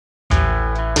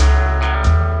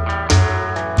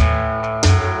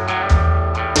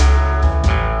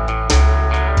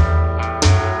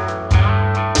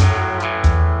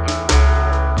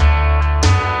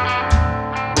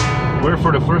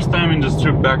the first time in this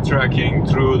trip backtracking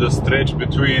through the stretch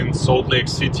between Salt Lake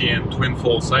City and Twin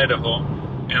Falls, Idaho.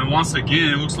 And once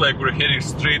again, it looks like we're heading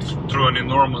straight through an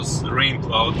enormous rain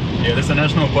cloud. Yeah, there's a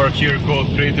national park here called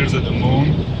Craters of the Moon.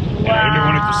 Wow. And I really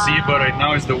wanted to see it, but right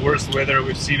now it's the worst weather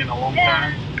we've seen in a long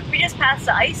time. We just passed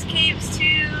the ice caves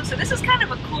too, so this is kind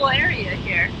of a cool area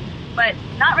here, but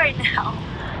not right now.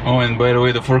 Oh, and by the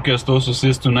way, the forecast also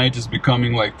says tonight is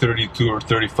becoming like 32 or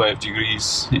 35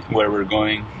 degrees where we're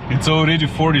going. It's already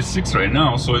 46 right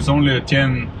now, so it's only a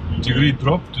 10-degree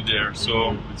drop to there,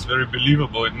 so it's very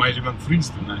believable. It might even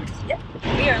freeze tonight. Yep.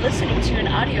 We are listening to an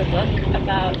audiobook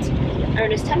about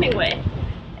Ernest Hemingway.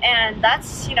 And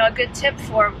that's, you know, a good tip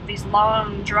for these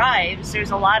long drives. There's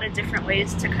a lot of different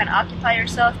ways to kind of occupy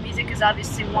yourself. Music is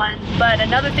obviously one. But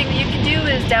another thing that you can do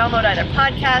is download either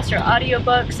podcasts or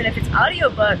audiobooks. And if it's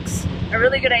audiobooks, a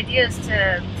really good idea is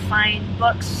to find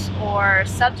books or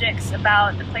subjects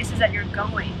about the places that you're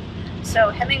going.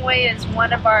 So Hemingway is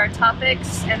one of our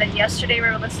topics. And then yesterday we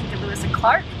were listening to Lewis and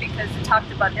Clark because they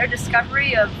talked about their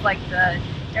discovery of like the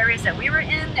areas that we were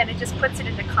in, and it just puts it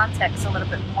into context a little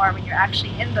bit more when you're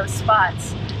actually in those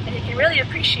spots, and you can really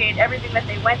appreciate everything that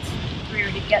they went through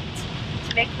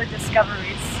to make the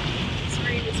discoveries. This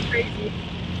rain is crazy.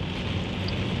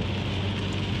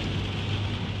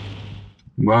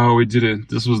 Wow, we did it.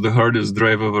 This was the hardest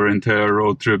drive of our entire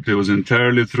road trip. It was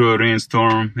entirely through a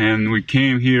rainstorm, and we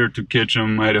came here to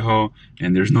Ketchum, Idaho,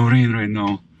 and there's no rain right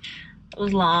now. It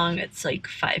was long. It's like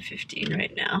 5:15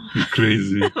 right now.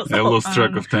 Crazy. I lost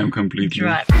track of time completely.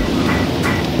 Drive. Oh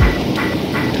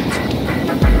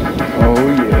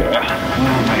yeah.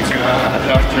 Oh my god.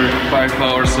 After 5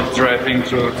 hours of driving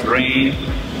through rain.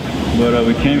 But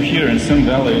we came here in Sun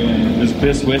Valley, and this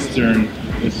Best Western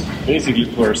is basically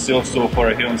for ourselves so far.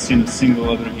 I haven't seen a single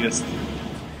other guest.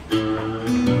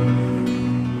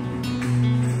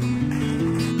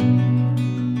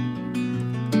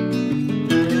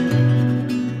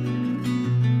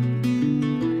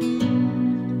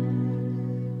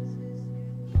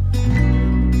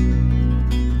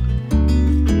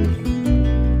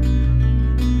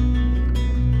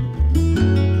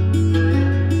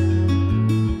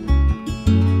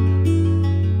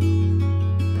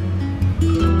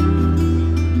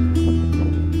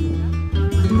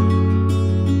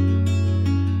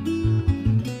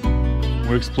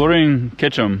 We're exploring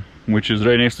Ketchum, which is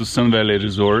right next to Sun Valley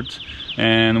Resort,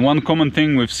 and one common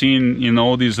thing we've seen in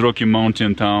all these Rocky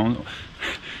Mountain towns,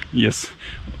 yes,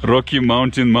 Rocky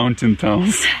Mountain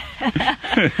towns,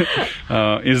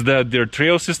 is that their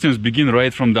trail systems begin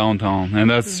right from downtown, and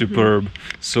that's superb.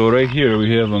 So right here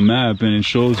we have a map, and it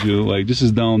shows you like this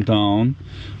is downtown,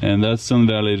 and that's Sun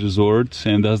Valley Resort,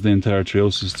 and that's the entire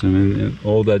trail system, and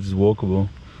all that is walkable.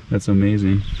 That's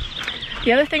amazing.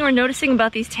 The other thing we're noticing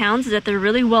about these towns is that they're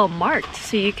really well marked.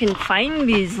 So you can find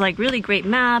these like really great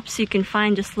maps. You can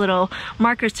find just little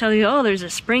markers telling you, oh, there's a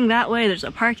spring that way, there's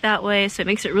a park that way. So it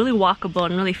makes it really walkable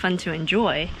and really fun to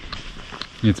enjoy.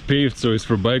 It's paved, so it's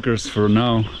for bikers for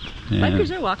now. Bikers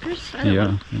or walkers? I don't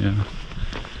know. Yeah.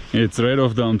 It's right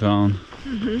off downtown.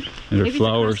 There are Maybe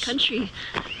flowers. It's a cross-country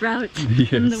route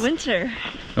Yes. in the winter.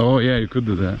 Oh yeah, you could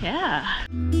do that. Yeah.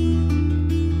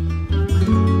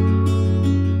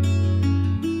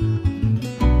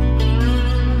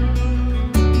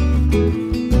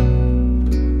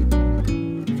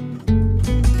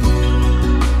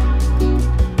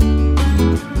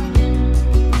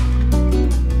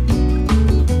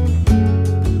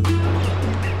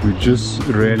 We just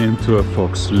ran into a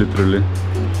fox, literally.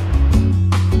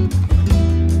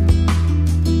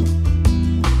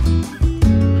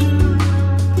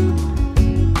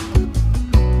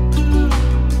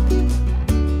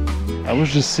 I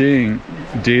was just saying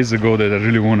days ago that I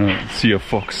really want to see a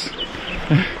fox.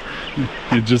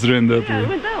 It just ran that way. It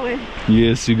went that way.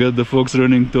 Yes, you got the fox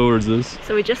running towards us.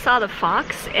 So we just saw the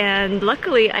fox, and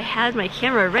luckily I had my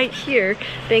camera right here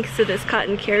thanks to this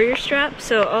cotton carrier strap.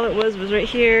 So all it was right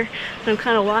here. And I'm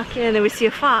kind of walking, and then we see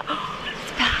a fox. Oh,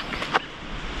 it's back.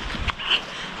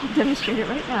 I'll demonstrate it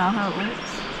right now how it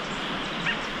works.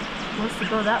 It wants to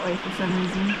go that way for some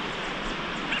reason.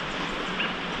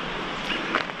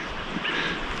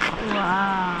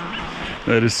 Wow.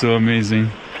 That is so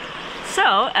amazing.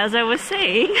 So, as I was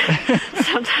saying,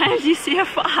 sometimes you see a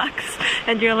fox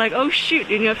and you're like, oh shoot,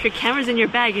 you know, if your camera's in your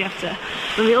bag, you have to,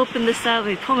 let me open this up,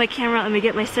 let me pull my camera out, let me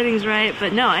get my settings right.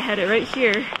 But no, I had it right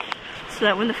here so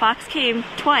that when the fox came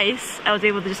twice, I was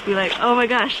able to just be like, oh my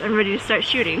gosh, I'm ready to start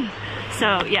shooting.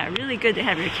 So yeah, really good to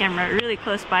have your camera really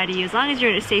close by to you as long as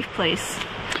you're in a safe place.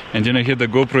 And then I had the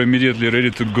GoPro immediately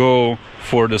ready to go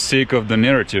for the sake of the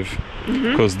narrative,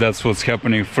 because that's what's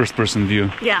happening, first person view.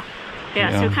 Yeah.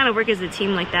 Yeah, so we kind of work as a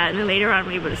team like that, and then later on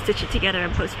we're able to stitch it together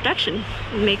in post-production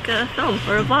and make a film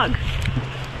or a vlog.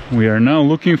 We are now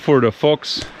looking for the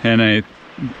fox, and I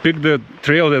picked the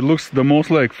trail that looks the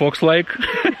most like fox-like.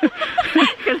 You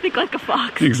gotta think like a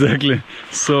fox. Exactly.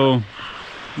 So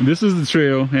this is the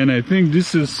trail, and I think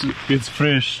this is its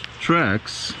fresh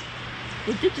tracks.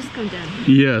 It did just come down.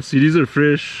 Yes, these are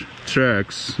fresh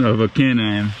tracks of a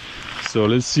canine. So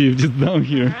let's see if it's down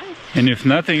here. All right. And if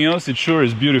nothing else, it sure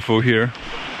is beautiful here.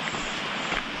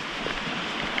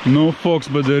 No fox,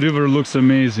 but the river looks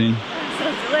amazing. I'm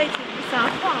so delighted we saw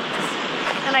a fox,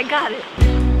 and I got it.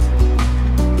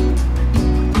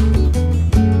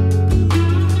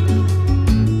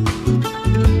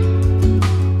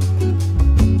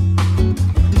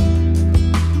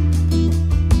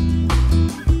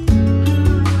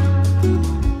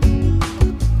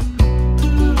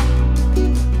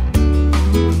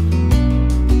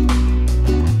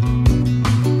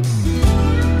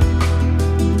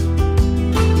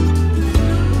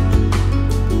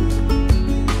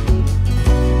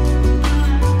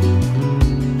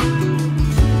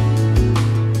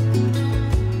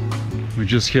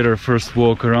 Just hit our first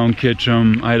walk around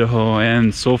Ketchum, Idaho,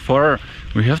 and so far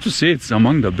we have to say it's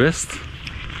among the best.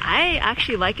 I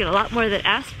actually like it a lot more than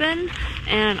Aspen,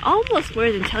 and almost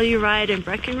more than Telluride and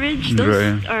Breckenridge.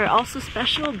 Those are also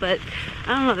special, but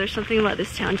I don't know, there's something about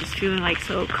this town just feeling like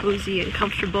so cozy and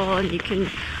comfortable, and you can,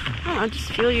 I don't know,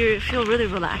 just feel really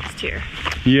relaxed here.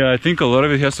 Yeah, I think a lot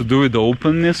of it has to do with the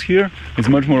openness here. It's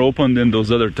much more open than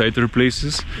those other tighter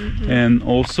places. And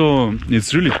also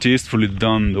it's really tastefully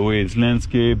done, the way it's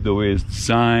landscaped, the way it's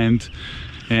designed,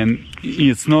 and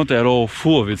it's not at all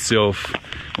full of itself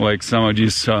like some of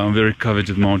these very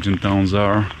coveted mountain towns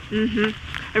are.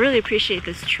 I really appreciate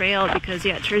this trail because,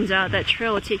 yeah, it turns out that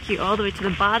trail will take you all the way to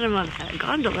the bottom of that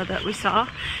gondola that we saw,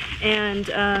 and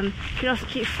you can also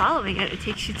keep following it. It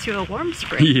takes you to a warm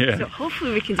spring. Yeah. So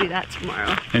hopefully we can do that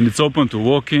tomorrow. And it's open to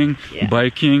walking,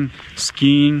 biking,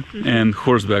 skiing, and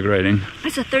horseback riding.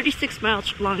 It's a 36-mile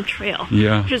long trail,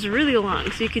 which is really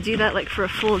long. So you could do that like for a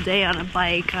full day on a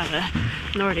bike, on a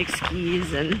Nordic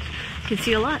skis, and you can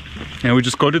see a lot. And we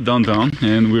just got it downtown,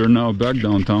 and we're now back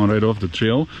downtown right off the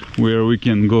trail, where we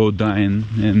can go dine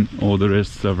and all the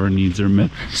rest of our needs are met.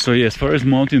 So yeah, as far as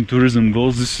mountain tourism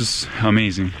goes, this is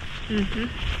amazing.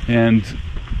 And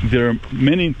there are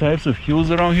many types of hills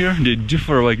around here. They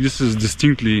differ, like this is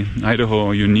distinctly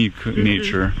Idaho unique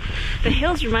nature. The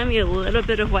hills remind me a little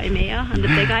bit of Waimea on the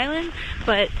Big Island,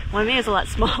 but Waimea is a lot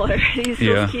smaller. These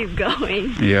hills keep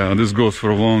going. Yeah, this goes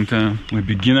for a long time. We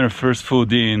begin our first full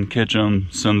day in Ketchum,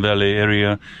 Sun Valley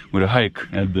area with a hike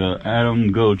at the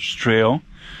Adams Gulch trail,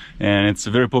 and it's a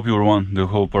very popular one. The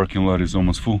whole parking lot is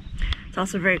almost full. It's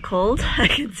also very cold. I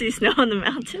can see snow on the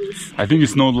mountains. I think it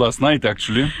snowed last night,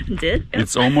 actually. It did? Yep.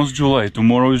 It's almost July.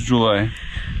 Tomorrow is July.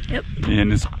 Yep.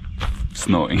 And it's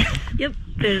snowing. Yep,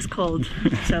 it is cold.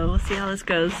 So we'll see how this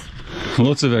goes.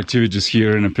 Lots of activities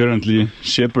here, and apparently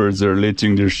shepherds are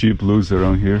letting their sheep loose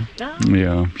around here. Oh.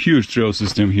 Yeah, huge trail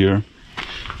system here.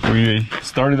 We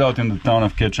started out in the town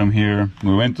of Ketchum here.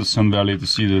 We went to Sun Valley to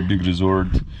see the big resort,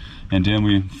 and then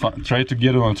we tried to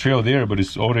get on a trail there, but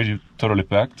it's already totally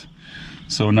packed.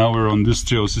 So now we're on this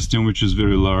trail system, which is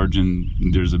very large, and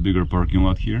there's a bigger parking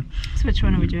lot here. So which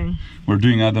one are we doing? We're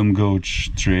doing Adams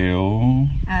Gulch Trail.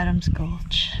 Adams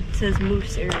Gulch. It says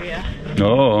moose area.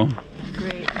 Oh.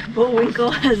 Great.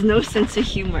 Bullwinkle has no sense of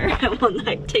humor. I will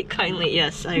not take kindly.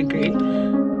 Yes, I agree.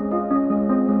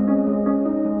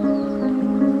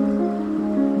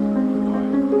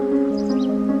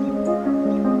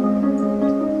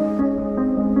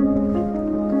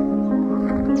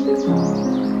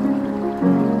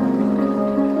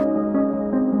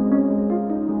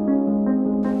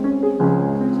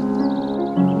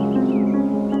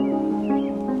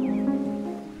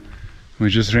 We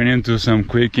just ran into some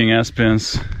quaking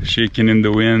aspens shaking in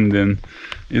the wind, and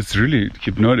it's really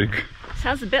hypnotic.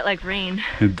 Sounds a bit like rain.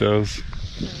 It does.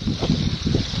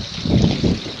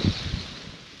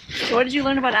 So what did you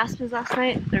learn about aspens last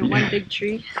night? They're one big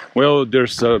tree. Well,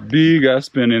 there's a big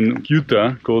aspen in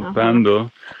Utah called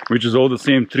Pando, which is all the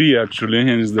same tree actually,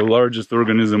 and is the largest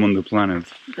organism on the planet.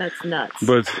 That's nuts.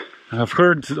 But I've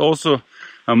heard also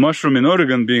a mushroom in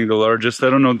Oregon being the largest.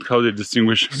 I don't know how they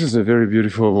distinguish. This is a very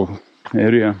beautiful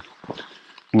area.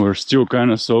 We're still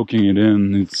kind of soaking it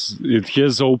in. It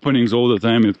has openings all the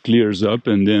time. It clears up,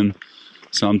 and then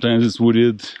sometimes it's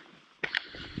wooded,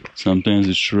 sometimes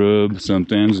it's shrub,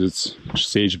 sometimes it's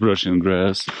sagebrush and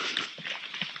grass.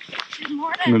 Good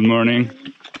morning. Good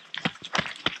morning.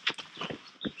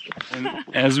 And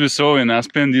as we saw in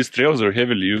Aspen, these trails are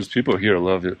heavily used. People here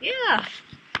love it. Yeah.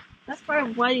 That's part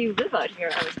of why you live out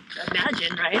here, I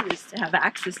imagine, right? Is to have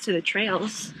access to the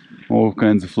trails. All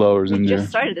kinds of flowers in We there. just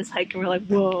started this hike and we're like,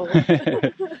 whoa.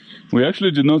 We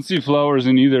actually did not see flowers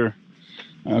in either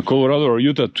Colorado or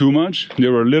Utah too much.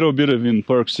 There were a little bit of in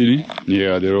Park City.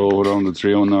 Yeah, they're all around the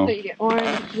trail now. So you get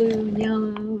orange, blue, and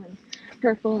yellow, and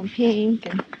purple, and pink,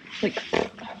 and like,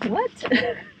 what?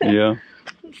 Yeah.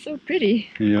 It's so pretty.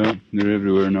 Yeah, they're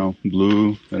everywhere now.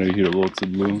 Blue, and I hear lots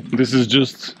of blue. This is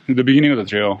just the beginning of the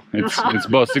trail. It's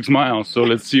about 6 miles, so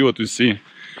let's see what we see.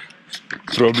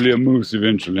 Probably a moose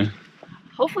eventually.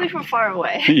 Hopefully from far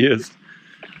away. Yes.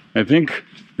 I think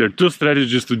there are 2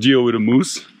 strategies to deal with a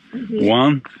moose.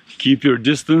 1, keep your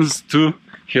distance. 2,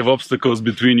 have obstacles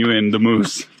between you and the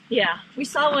moose. Yeah, we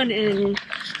saw one in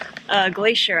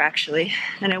Glacier actually,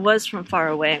 and it was from far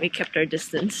away. We kept our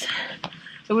distance.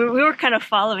 But we were kind of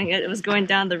following it. It was going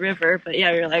down the river, but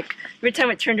yeah, we were like, every time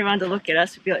it turned around to look at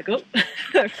us, we'd be like,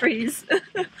 oh, freeze.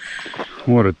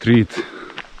 What a treat.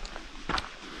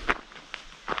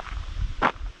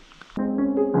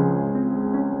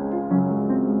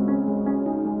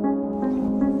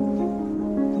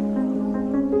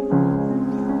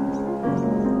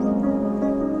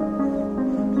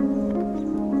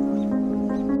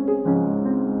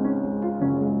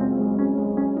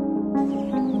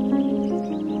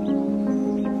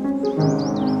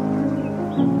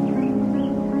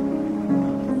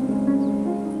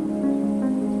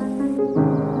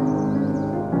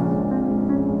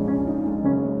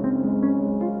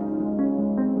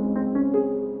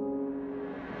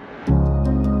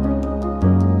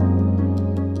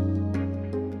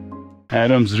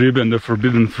 Adam's rib and the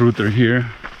forbidden fruit are here.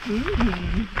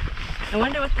 I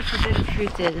wonder what the forbidden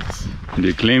fruit is.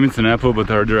 They claim it's an apple,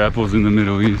 but are there apples in the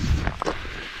Middle East?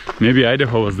 Maybe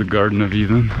Idaho was the Garden of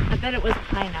Eden. I bet it was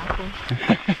pineapple.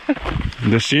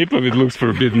 The shape of it looks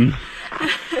forbidden.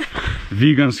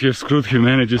 Vegans have screwed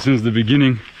humanity since the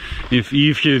beginning. If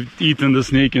Eve had eaten the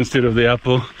snake instead of the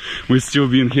apple, we'd still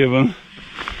be in heaven.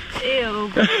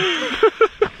 Ew.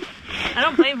 I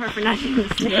don't blame her for not eating the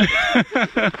snake.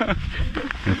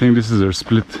 I think this is our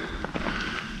split.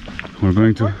 We're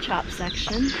going to... Pork chop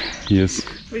section. Yes.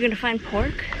 We're going to find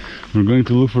pork. We're going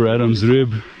to look for Adam's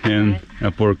rib and a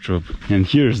pork chop. And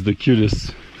here's the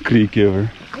cutest creek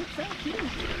ever. It's so cute.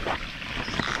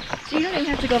 So you don't even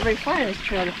have to go very far on this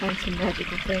trail to find some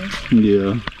magical things.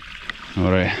 Yeah.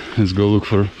 Alright, let's go look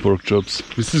for pork chops.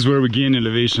 This is where we gain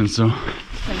elevation, so...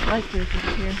 It's like light over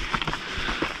here.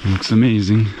 Looks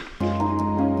amazing.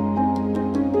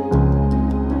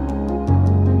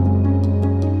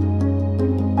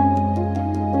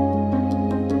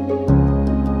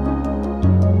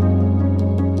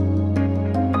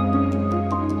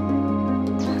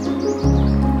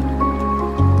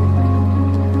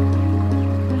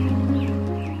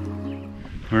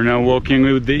 We're now walking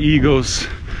with the eagles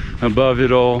above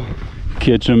it all.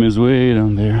 Ketchum is way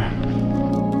down there.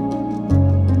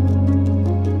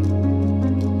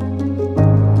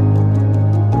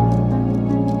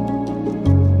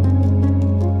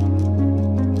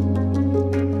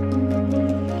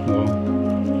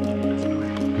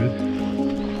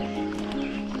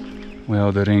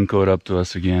 Well, the rain caught up to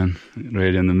us again,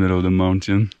 right in the middle of the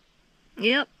mountain.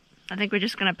 Yep. I think we're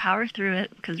just going to power through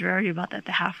it because we're already about at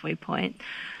the halfway point.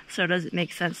 So it doesn't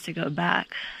make sense to go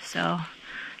back. So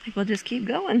I think we'll just keep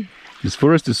going. This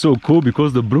forest is so cool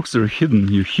because the brooks are hidden.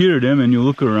 You hear them and you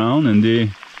look around and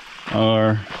they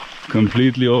are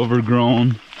completely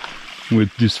overgrown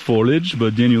with this foliage.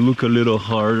 But then you look a little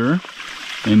harder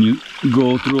and you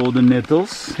go through all the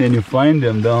nettles and you find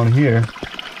them down here.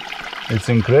 It's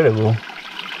incredible.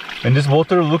 And this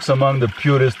water looks among the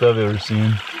purest I've ever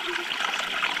seen.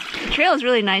 The trail is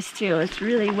really nice too. It's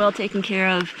really well taken care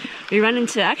of. We run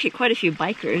into actually quite a few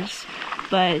bikers,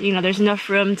 but you know, there's enough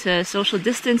room to social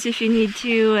distance if you need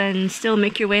to and still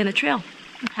make your way in the trail.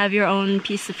 Have your own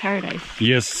piece of paradise.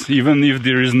 Yes, even if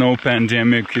there is no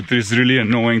pandemic, it is really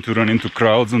annoying to run into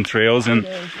crowds on trails. And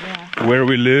where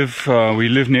we live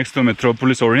next to a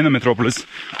metropolis, or in a metropolis.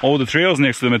 All the trails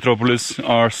next to the metropolis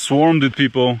are swarmed with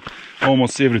people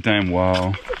almost every time.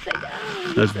 Wow,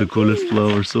 that's the coolest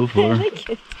flower so far. I like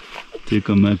it. Take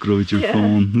a macro with your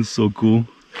phone. It's so cool.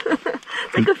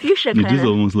 It's like a fuchsia color. It is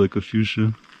almost like a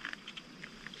fuchsia.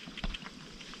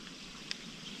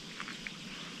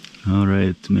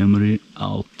 Alright, memory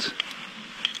out.